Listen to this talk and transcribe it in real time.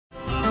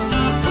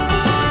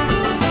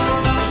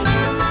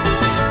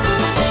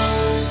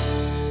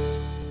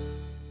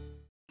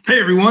Hey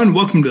everyone,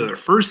 welcome to the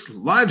first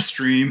live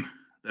stream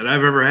that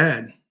I've ever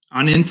had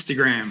on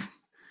Instagram.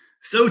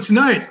 So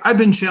tonight I've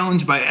been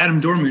challenged by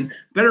Adam Dohrman,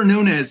 better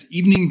known as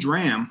Evening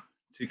Dram,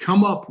 to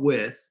come up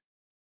with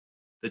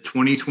the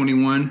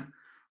 2021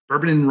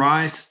 Bourbon and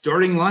Rye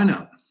starting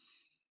lineup.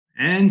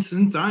 And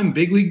since I'm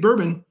Big League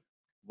Bourbon,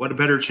 what a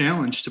better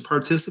challenge to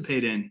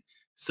participate in.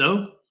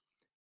 So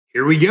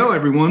here we go,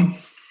 everyone.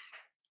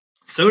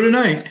 So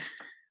tonight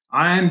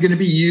I'm going to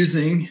be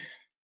using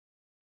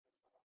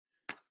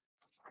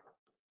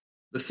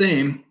the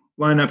same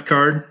lineup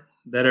card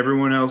that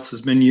everyone else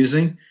has been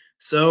using.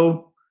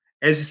 So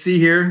as you see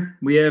here,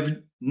 we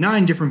have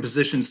 9 different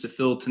positions to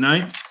fill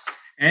tonight,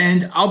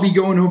 and I'll be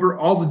going over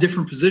all the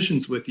different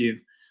positions with you.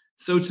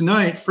 So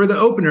tonight, for the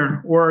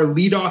opener or our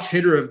leadoff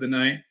hitter of the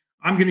night,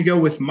 I'm going to go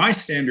with my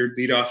standard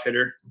leadoff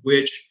hitter,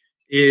 which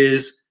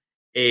is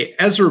a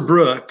Ezra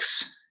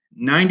Brooks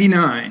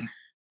 99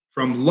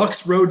 from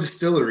Lux Row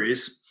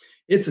Distilleries.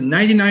 It's a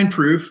 99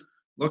 proof.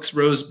 Lux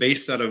Row is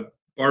based out of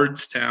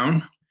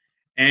Bardstown.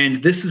 And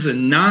this is a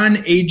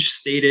non-age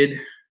stated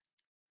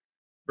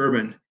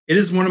bourbon. It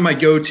is one of my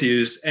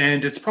go-tos,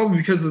 and it's probably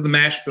because of the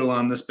mash bill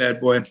on this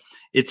bad boy.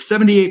 It's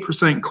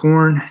 78%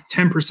 corn,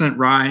 10%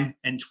 rye,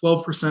 and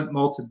 12%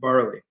 malted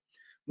barley.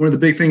 One of the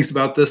big things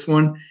about this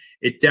one,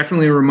 it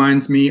definitely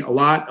reminds me a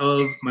lot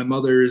of my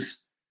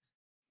mother's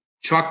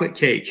chocolate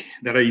cake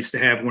that I used to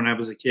have when I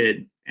was a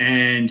kid.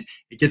 And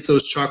it gets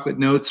those chocolate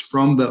notes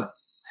from the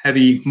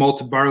heavy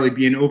malted barley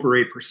being over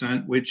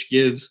 8%, which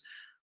gives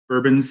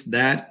bourbons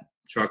that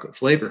chocolate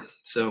flavor.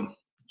 So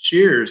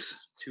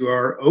cheers to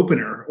our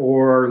opener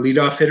or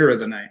leadoff hitter of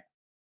the night.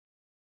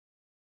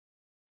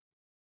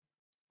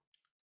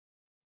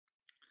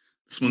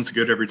 This one's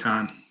good every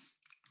time.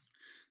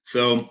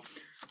 So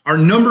our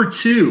number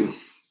 2,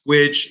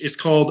 which is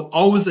called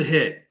Always a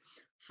Hit.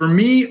 For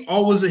me,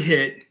 Always a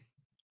Hit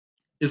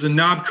is a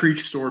Knob Creek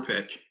store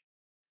pick.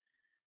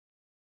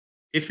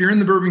 If you're in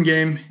the bourbon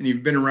game and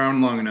you've been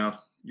around long enough,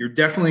 you're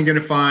definitely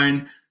going to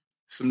find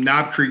some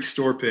Knob Creek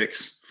store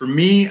picks. For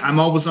me, I'm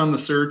always on the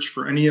search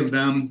for any of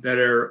them that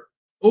are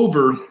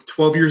over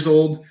 12 years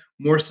old,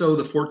 more so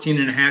the 14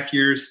 and a half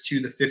years to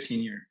the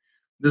 15 year.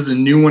 This is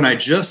a new one I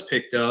just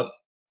picked up.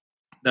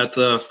 That's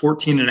a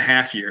 14 and a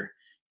half year.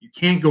 You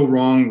can't go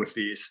wrong with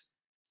these.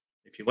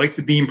 If you like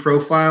the beam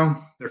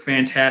profile, they're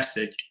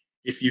fantastic.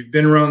 If you've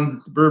been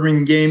around the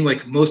bourbon game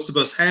like most of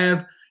us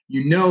have,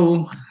 you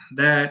know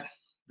that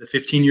the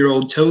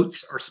 15-year-old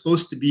totes are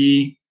supposed to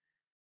be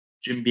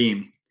Jim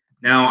Beam.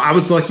 Now, I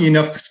was lucky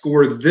enough to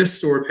score this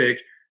store pick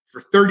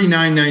for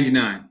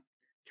 $39.99.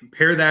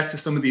 Compare that to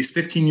some of these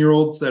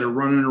 15-year-olds that are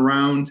running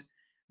around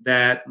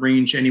that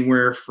range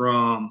anywhere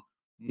from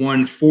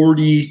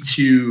 $140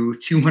 to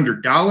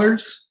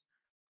 $200.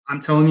 I'm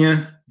telling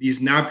you,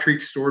 these Knob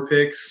Creek store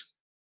picks,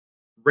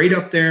 right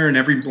up there in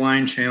every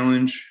blind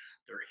challenge.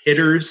 They're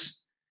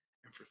hitters.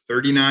 And for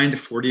 $39 to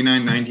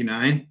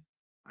 $49.99,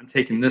 I'm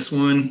taking this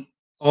one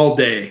all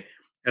day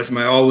as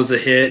my always a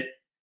hit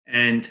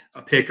and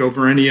a pick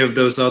over any of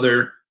those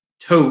other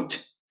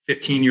tote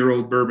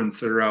 15-year-old bourbons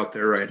that are out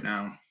there right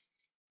now.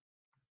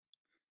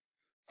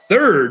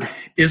 Third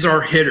is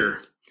our hitter.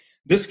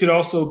 This could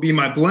also be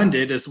my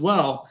blended as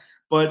well,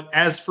 but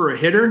as for a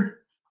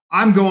hitter,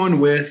 I'm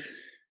going with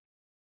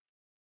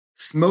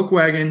Smoke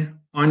Wagon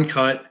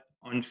Uncut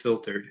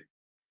Unfiltered.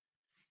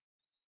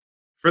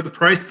 For the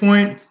price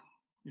point,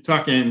 you're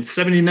talking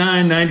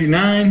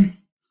 $79.99.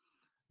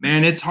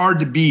 Man, it's hard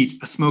to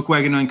beat a Smoke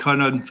Wagon Uncut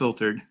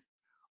Unfiltered.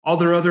 All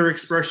their other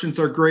expressions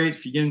are great.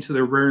 If you get into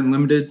their rare and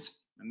limiteds,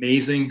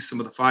 amazing. Some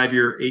of the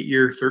 5-year,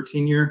 8-year,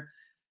 13-year,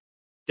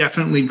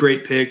 definitely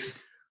great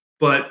picks.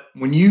 But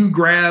when you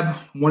grab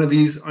one of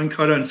these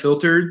uncut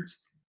unfiltered,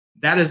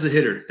 that is a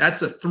hitter.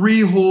 That's a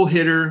 3-hole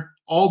hitter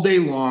all day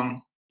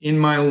long in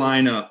my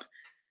lineup.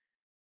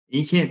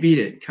 You can't beat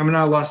it. Coming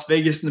out of Las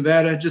Vegas,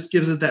 Nevada, just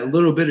gives it that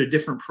little bit of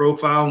different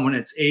profile when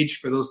it's aged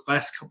for those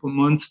last couple of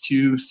months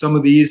to some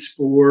of these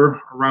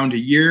for around a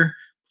year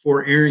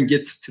before Aaron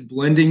gets to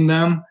blending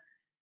them.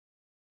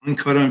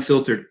 Uncut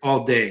unfiltered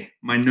all day,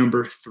 my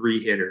number 3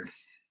 hitter.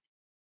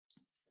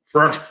 For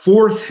our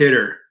 4th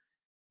hitter,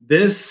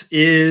 this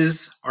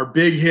is our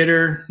big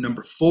hitter,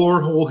 number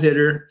 4-hole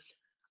hitter.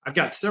 I've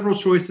got several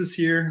choices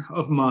here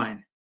of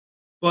mine,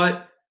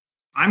 but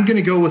I'm going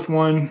to go with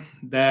one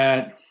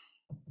that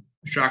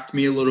shocked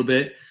me a little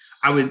bit.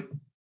 I would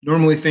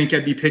normally think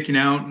I'd be picking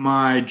out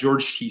my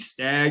George T.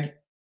 Stagg.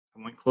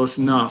 I went close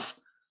enough.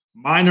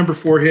 My number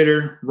 4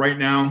 hitter right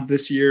now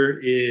this year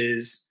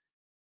is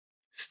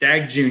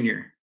Stagg Jr.,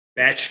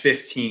 batch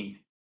 15.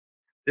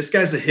 This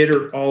guy's a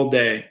hitter all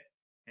day,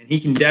 and he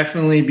can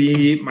definitely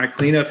be my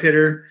cleanup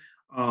hitter.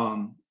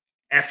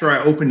 After I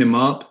opened him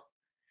up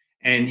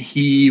and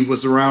he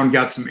was around,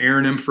 got some air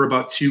in him for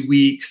about 2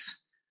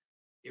 weeks,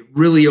 it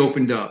really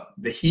opened up.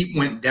 The heat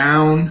went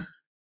down.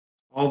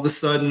 All of a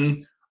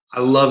sudden, I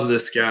love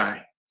this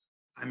guy.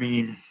 I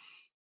mean,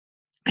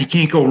 I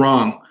can't go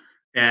wrong.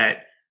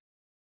 At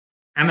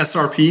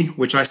MSRP,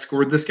 which I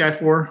scored this guy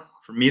for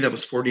me, that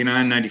was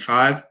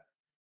 $49.95.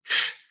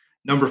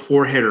 Number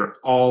 4 hitter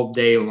all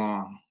day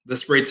long.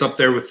 This rates up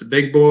there with the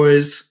big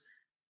boys.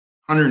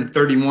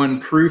 131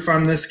 proof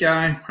on this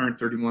guy.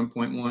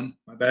 131.1,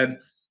 my bad.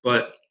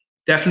 But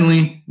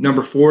definitely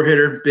number 4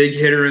 hitter, big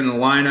hitter in the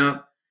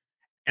lineup.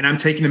 And I'm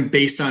taking him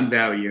based on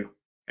value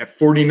at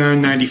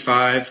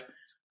 $49.95.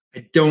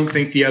 I don't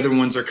think the other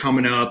ones are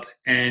coming up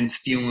and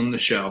stealing the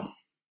show.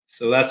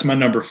 So that's my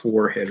number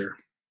 4 hitter.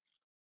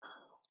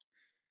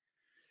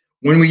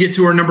 When we get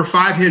to our number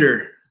 5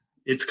 hitter,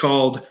 it's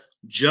called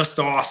Just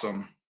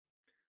Awesome.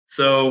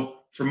 So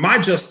for my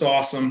Just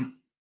Awesome,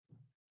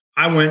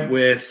 I went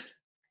with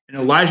an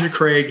Elijah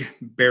Craig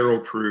barrel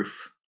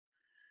proof.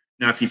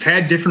 Now, if you've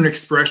had different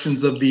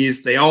expressions of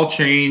these, they all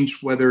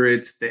change, whether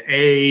it's the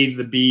A,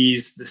 the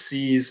B's, the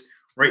C's.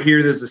 Right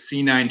here, there's a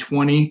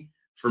C920.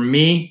 For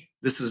me,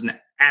 this is an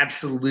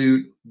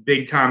absolute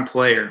big-time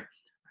player.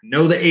 I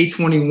know the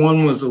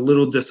A21 was a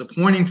little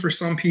disappointing for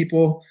some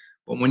people,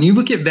 but when you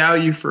look at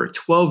value for a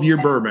 12-year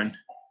bourbon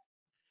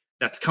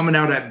that's coming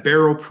out at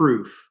barrel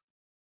proof,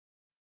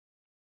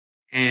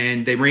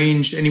 and they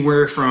range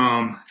anywhere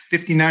from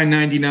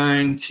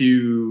 $59.99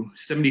 to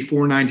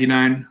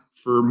 $74.99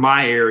 for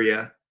my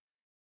area,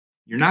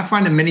 you're not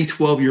finding many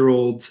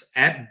 12-year-olds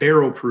at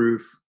barrel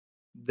proof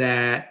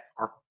that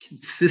are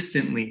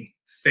consistently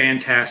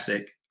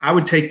fantastic. I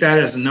would take that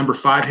as a number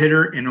 5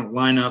 hitter in a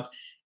lineup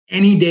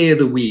any day of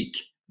the week.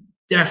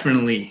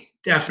 Definitely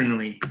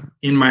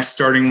in my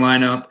starting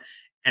lineup.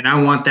 And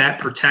I want that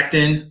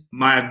protecting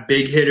my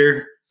big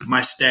hitter,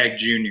 my Stag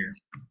Junior.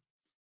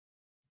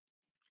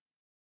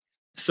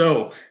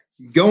 So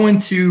going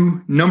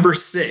to number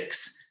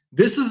 6.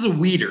 This is a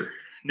weeder.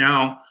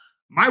 Now,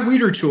 my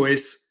weeder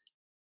choice,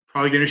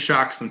 probably going to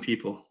shock some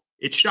people.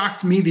 It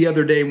shocked me the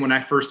other day when I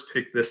first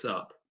picked this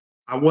up.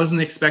 I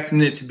wasn't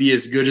expecting it to be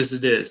as good as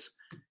it is.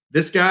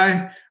 This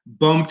guy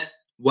bumped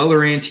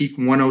Weller Antique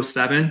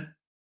 107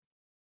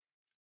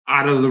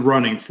 out of the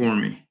running for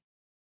me.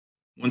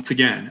 Once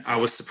again, I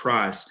was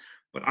surprised.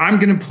 But I'm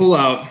going to pull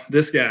out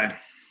this guy,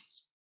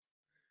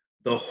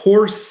 the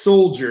Horse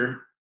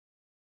Soldier.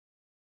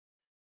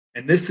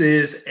 And this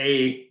is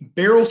a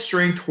barrel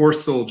strength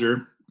Horse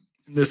Soldier.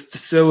 This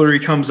distillery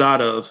comes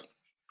out of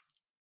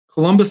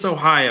Columbus,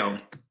 Ohio.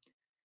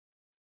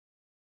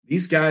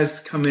 These guys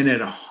come in at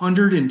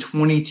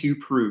 122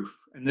 proof.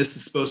 And this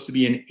is supposed to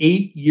be an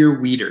 8-year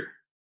weeder.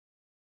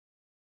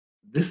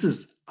 This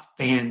is a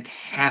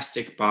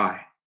fantastic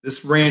buy.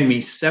 This ran me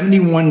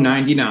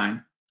 $71.99,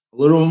 a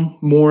little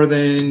more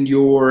than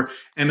your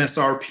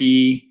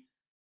MSRP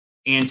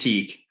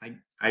antique.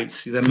 I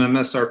see them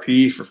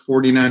MSRP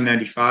for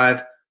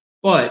 $49.95,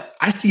 but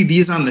I see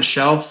these on the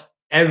shelf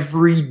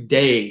every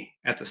day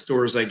at the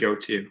stores I go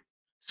to.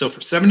 So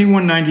for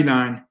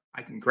 $71.99,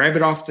 I can grab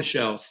it off the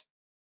shelf.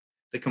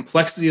 The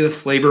complexity of the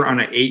flavor on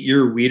an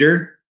 8-year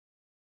weeder,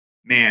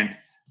 man,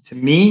 to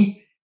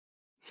me,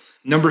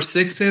 number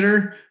 6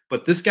 hitter,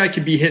 but this guy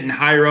could be hitting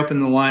higher up in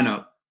the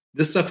lineup.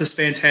 This stuff is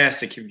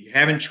fantastic. If you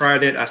haven't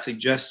tried it, I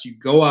suggest you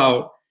go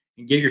out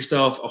and get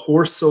yourself a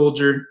Horse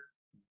Soldier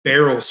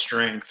barrel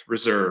strength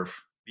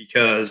reserve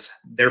because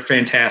they're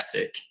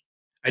fantastic.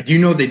 I do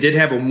know they did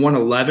have a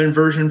 111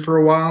 version for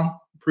a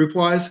while,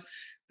 proof-wise.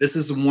 This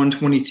is a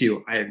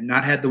 122. I have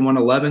not had the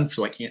 111,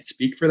 so I can't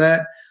speak for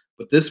that.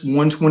 But this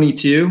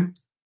 122,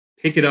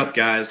 pick it up,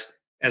 guys.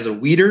 As a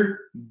weeder,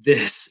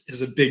 this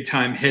is a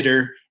big-time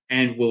hitter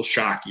and will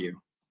shock you.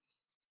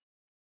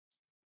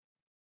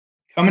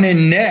 Coming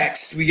in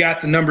next, we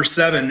got the number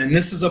 7, and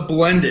this is a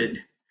blended.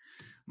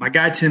 My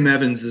guy Tim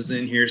Evans is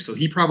in here, so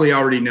he probably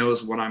already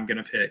knows what I'm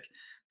going to pick.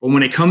 But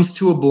when it comes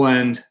to a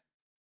blend,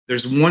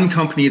 there's one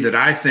company that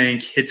I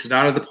think hits it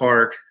out of the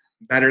park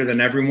better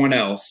than everyone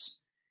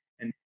else,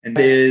 and that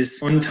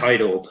is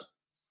Untitled.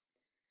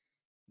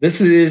 This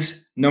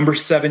is number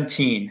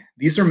 17.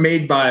 These are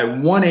made by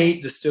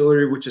 1-8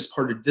 Distillery, which is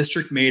part of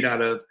District Made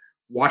out of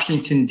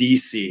Washington,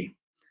 D.C.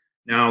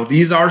 Now,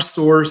 these are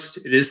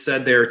sourced. It is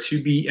said they are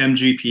 2B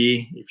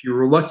MGP. If you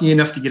were lucky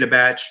enough to get a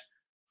batch,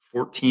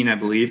 14, I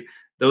believe,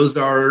 those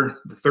are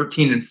the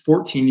 13 and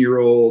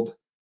 14-year-old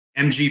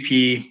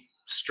MGP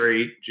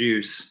straight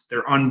juice.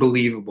 They're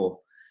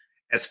unbelievable.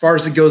 As far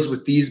as it goes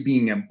with these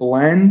being a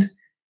blend,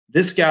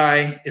 this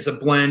guy is a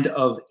blend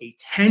of a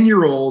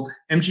 10-year-old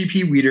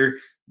MGP weeder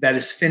that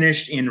is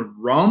finished in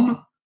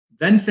rum,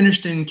 then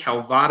finished in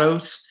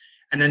Calvados,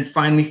 and then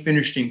finally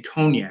finished in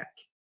cognac.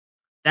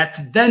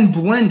 That's then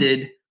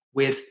blended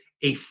with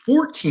a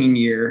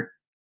 14-year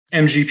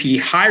MGP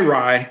high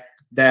rye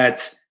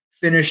that's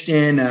finished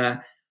in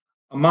a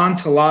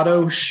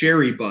Amontillado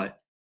sherry butt.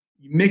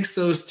 You mix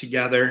those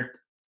together,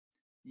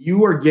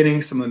 you are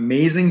getting some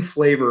amazing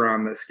flavor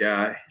on this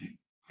guy.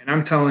 And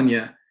I'm telling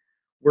you,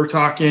 we're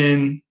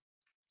talking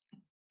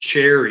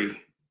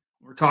cherry.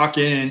 We're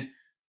talking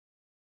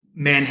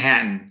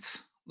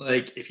Manhattans.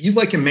 Like, if you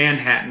like a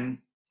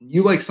Manhattan,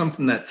 you like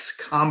something that's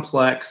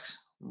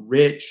complex,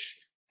 rich,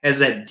 has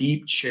that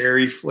deep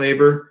cherry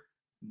flavor,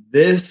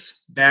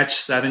 this batch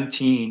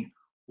 17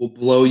 will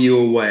blow you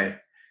away.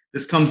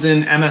 This comes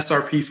in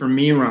MSRP for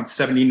me around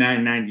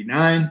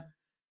 $79.99.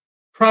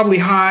 probably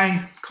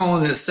high,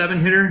 calling it a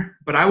 7-hitter,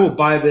 but I will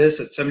buy this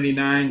at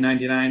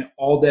 $79.99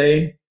 all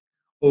day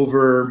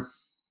over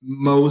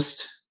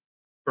most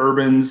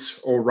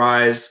bourbons or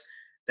ryes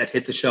that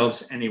hit the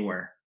shelves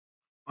anywhere.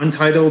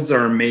 Untitled's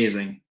are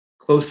amazing.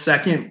 Close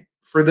second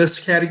for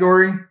this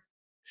category,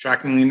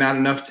 shockingly not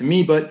enough to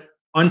me, but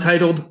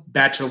Untitled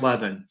Batch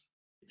 11.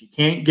 If you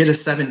can't get a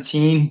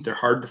 17, they're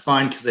hard to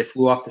find because they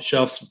flew off the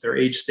shelves with their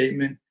age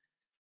statement.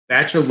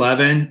 Batch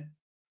 11,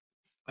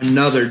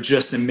 another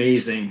just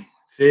amazing.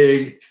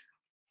 Fig,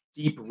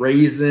 deep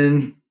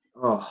raisin.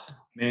 Oh,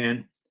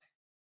 man.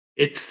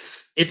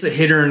 It's a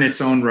hitter in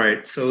its own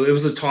right. So it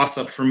was a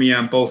toss-up for me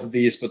on both of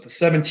these, but the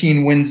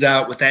 17 wins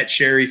out with that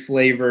cherry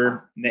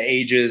flavor and the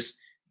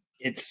ages.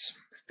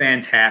 It's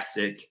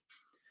fantastic.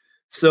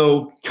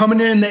 So coming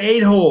in the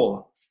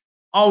 8-hole,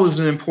 always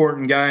an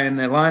important guy in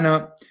the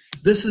lineup.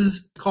 This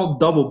is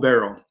called Double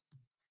Barrel.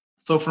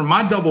 So for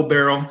my Double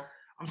Barrel,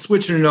 I'm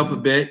switching it up a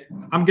bit.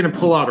 I'm going to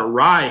pull out a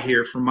rye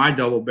here for my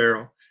Double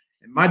Barrel.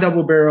 And my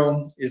Double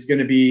Barrel is going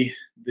to be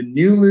the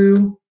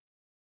Nulu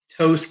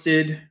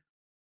Toasted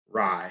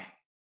Rye.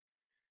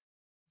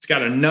 It's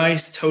got a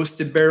nice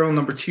toasted barrel,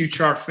 number 2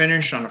 char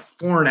finish on a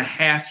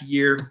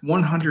 4.5-year,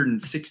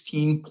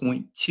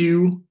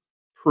 116.2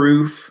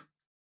 proof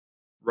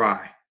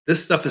rye.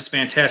 This stuff is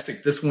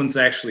fantastic. This one's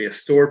actually a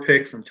store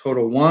pick from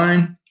Total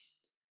Wine.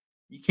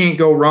 You can't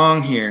go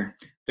wrong here.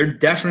 They're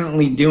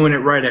definitely doing it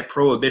right at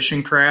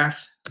Prohibition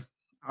Craft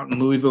out in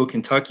Louisville,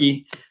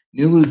 Kentucky.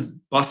 Nulu's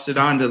busted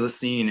onto the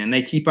scene, and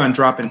they keep on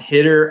dropping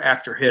hitter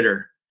after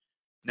hitter.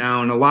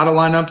 Now, in a lot of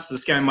lineups,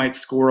 this guy might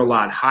score a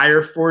lot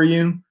higher for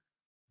you,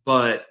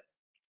 but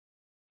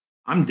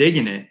I'm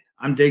digging it.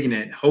 I'm digging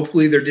it.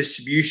 Hopefully their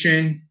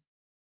distribution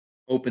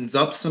opens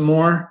up some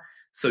more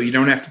so you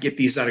don't have to get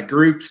these out of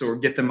groups or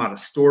get them out of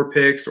store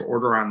picks or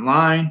order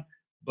online.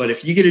 But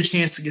if you get a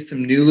chance to get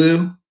some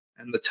Nulu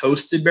and the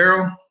Toasted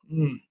Barrel,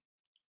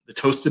 the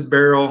Toasted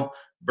Barrel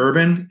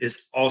bourbon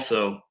is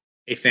also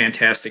a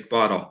fantastic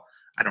bottle.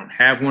 I don't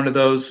have one of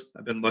those.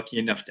 I've been lucky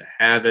enough to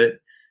have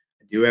it.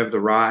 I do have the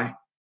rye,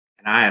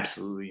 and I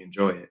absolutely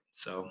enjoy it.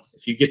 So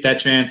if you get that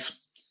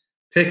chance,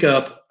 pick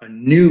up a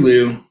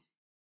Nulu,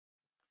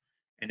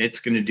 and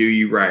it's going to do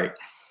you right.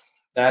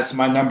 That's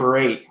my number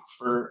 8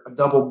 for a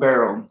double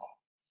barrel.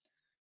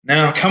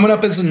 Now, coming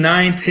up as a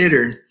 9th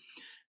hitter,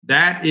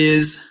 that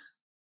is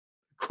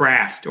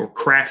craft or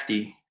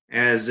crafty,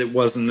 as it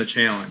was in the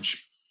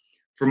challenge.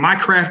 For my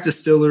craft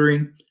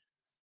distillery,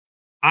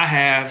 I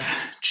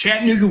have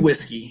Chattanooga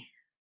whiskey,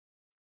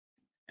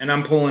 and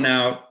I'm pulling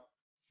out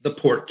the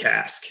port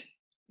cask.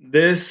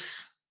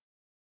 This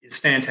is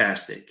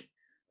fantastic.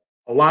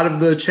 A lot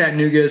of the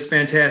Chattanooga is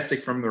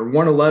fantastic from their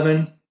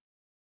 111.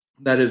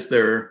 That is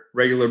their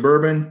regular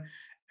bourbon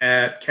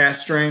at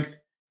cask strength.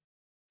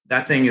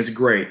 That thing is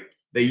great.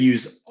 They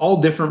use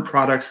all different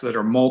products that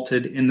are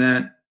malted in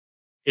that.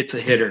 It's a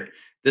hitter.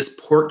 This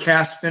port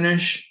cask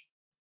finish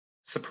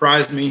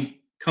surprised me.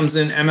 Comes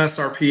in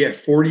MSRP at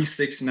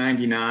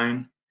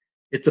 $46.99.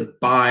 It's a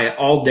buy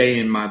all day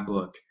in my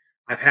book.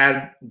 I've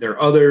had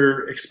their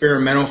other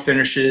experimental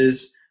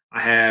finishes. I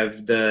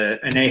have the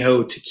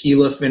Anejo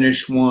tequila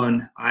finished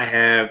one. I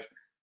have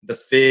the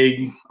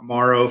Fig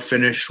Amaro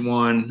finished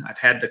one. I've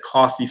had the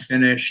coffee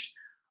finished.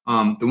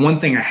 The one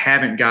thing I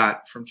haven't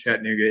got from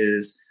Chattanooga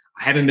is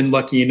I haven't been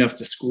lucky enough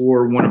to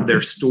score one of their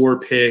store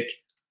pick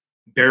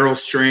barrel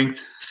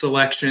strength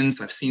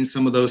selections. I've seen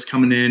some of those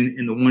coming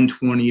in the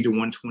 120 to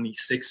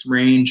 126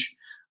 range.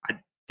 I'd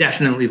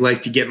definitely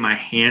like to get my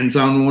hands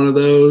on one of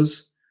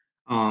those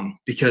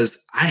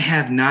because I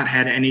have not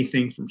had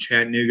anything from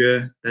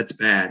Chattanooga that's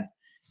bad.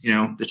 You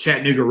know, the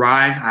Chattanooga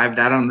rye, I have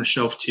that on the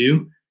shelf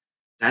too.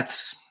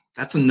 That's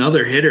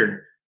another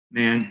hitter,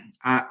 man.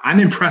 I'm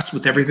impressed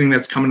with everything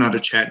that's coming out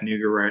of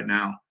Chattanooga right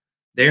now.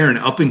 They're an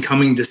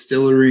up-and-coming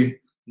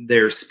distillery.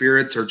 Their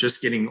spirits are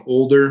just getting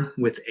older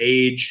with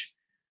age.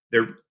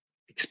 They're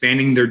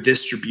expanding their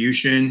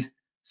distribution.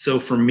 So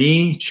for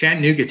me,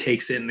 Chattanooga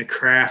takes it in the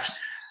craft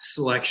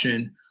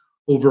selection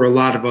over a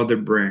lot of other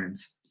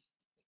brands.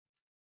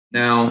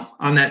 Now,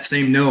 on that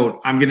same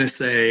note, I'm going to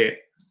say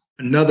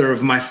another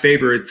of my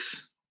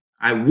favorites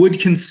I would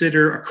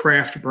consider a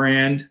craft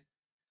brand,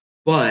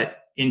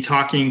 but in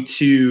talking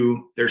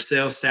to their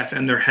sales staff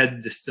and their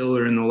head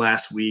distiller in the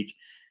last week,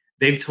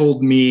 they've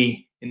told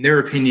me, in their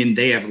opinion,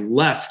 they have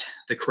left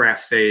the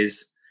craft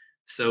phase.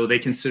 So they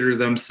consider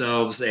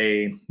themselves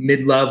a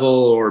mid-level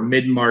or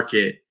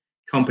mid-market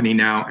company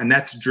now, and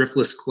that's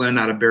Driftless Glen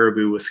out of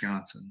Baraboo,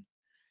 Wisconsin.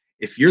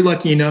 If you're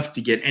lucky enough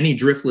to get any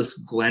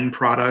Driftless Glen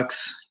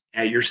products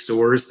at your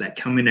stores that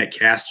come in at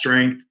cask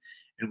strength,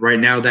 and right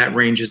now that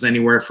ranges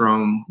anywhere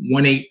from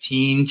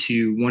 118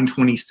 to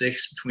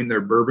 126 between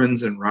their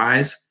bourbons and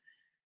ryes,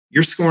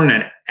 you're scoring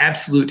an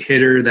absolute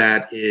hitter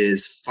that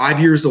is 5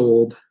 years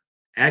old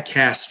at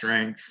cask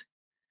strength,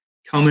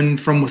 coming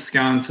from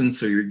Wisconsin,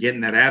 so you're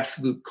getting that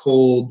absolute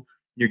cold.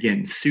 You're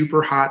getting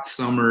super hot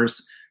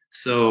summers,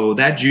 so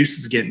that juice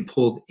is getting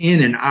pulled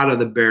in and out of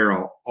the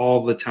barrel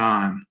all the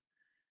time.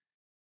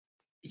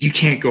 You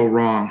can't go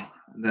wrong.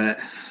 The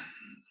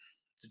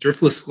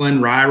Driftless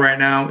Glen Rye right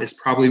now is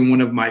probably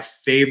one of my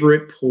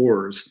favorite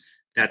pours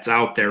that's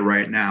out there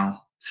right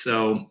now.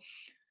 So if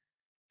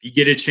you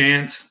get a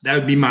chance, that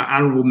would be my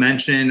honorable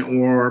mention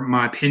or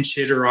my pinch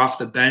hitter off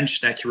the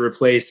bench that can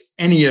replace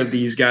any of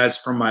these guys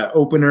from my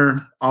opener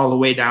all the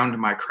way down to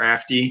my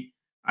crafty.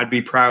 I'd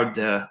be proud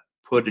to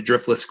put a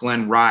Driftless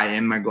Glen Rye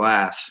in my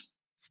glass.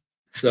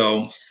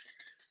 So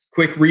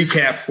quick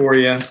recap for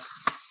you.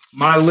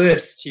 My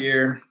list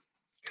here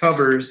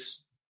covers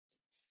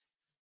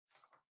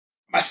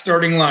my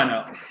starting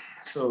lineup.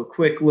 So a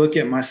quick look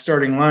at my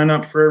starting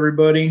lineup for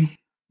everybody.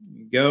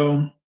 There you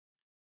go.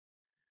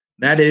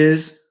 That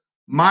is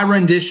my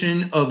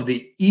rendition of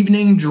the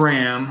Evening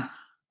Dram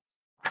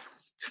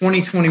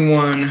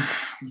 2021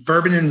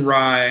 Bourbon and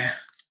Rye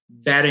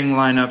Batting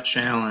Lineup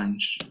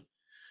Challenge.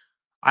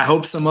 I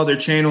hope some other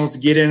channels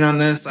get in on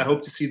this. I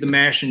hope to see the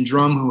Mash and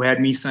Drum, who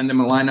had me send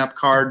him a lineup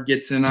card,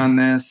 gets in on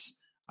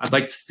this. I'd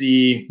like to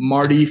see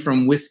Marty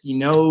from Whiskey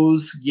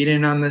Nose get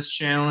in on this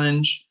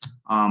challenge.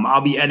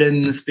 I'll be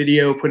editing this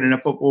video, putting it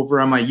up over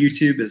on my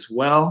YouTube as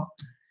well.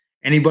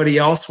 Anybody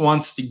else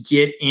wants to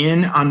get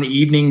in on the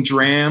Evening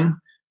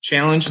Dram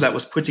challenge that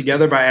was put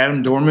together by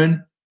Adam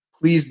Dohrman,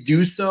 please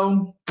do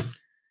so.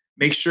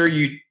 Make sure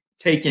you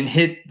take and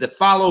hit the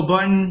follow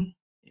button.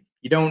 If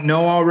you don't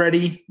know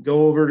already,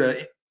 go over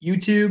to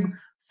YouTube.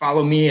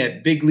 Follow me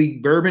at Big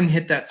League Bourbon.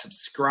 Hit that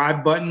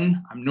subscribe button.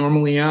 I'm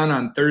normally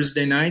on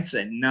Thursday nights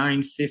at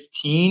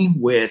 9:15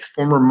 with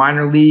former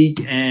minor league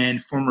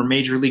and former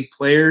major league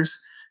players.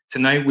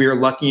 Tonight, we are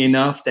lucky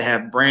enough to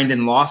have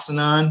Brandon Lawson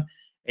on,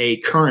 a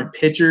current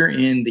pitcher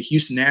in the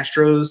Houston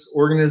Astros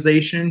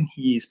organization.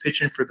 He's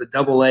pitching for the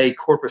AA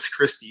Corpus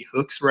Christi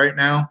Hooks right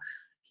now.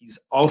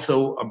 He's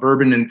also a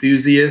bourbon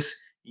enthusiast.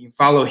 You can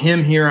follow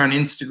him here on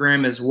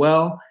Instagram as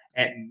well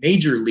at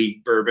Major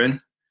League Bourbon.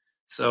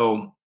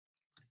 So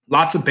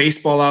lots of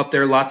baseball out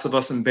there. Lots of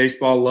us in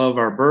baseball love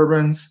our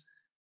bourbons.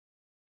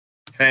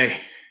 Hey,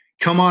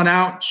 come on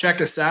out,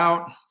 check us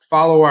out,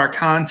 follow our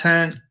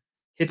content,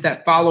 hit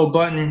that follow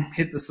button,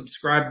 hit the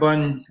subscribe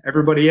button.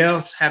 Everybody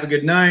else, have a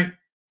good night.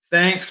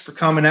 Thanks for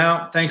coming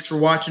out. Thanks for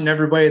watching,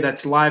 everybody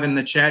that's live in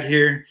the chat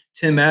here.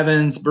 Tim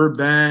Evans,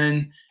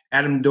 Bourbon,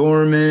 Adam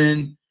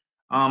Dohrman.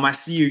 I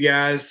see you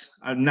guys.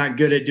 I'm not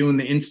good at doing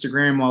the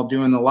Instagram while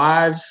doing the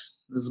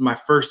lives. This is my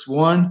first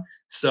one.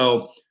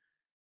 So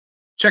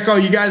check all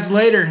you guys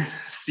later.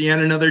 See you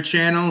on another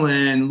channel,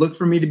 and look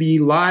for me to be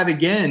live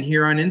again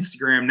here on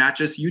Instagram, not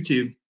just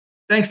YouTube.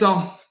 Thanks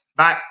all.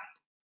 Bye.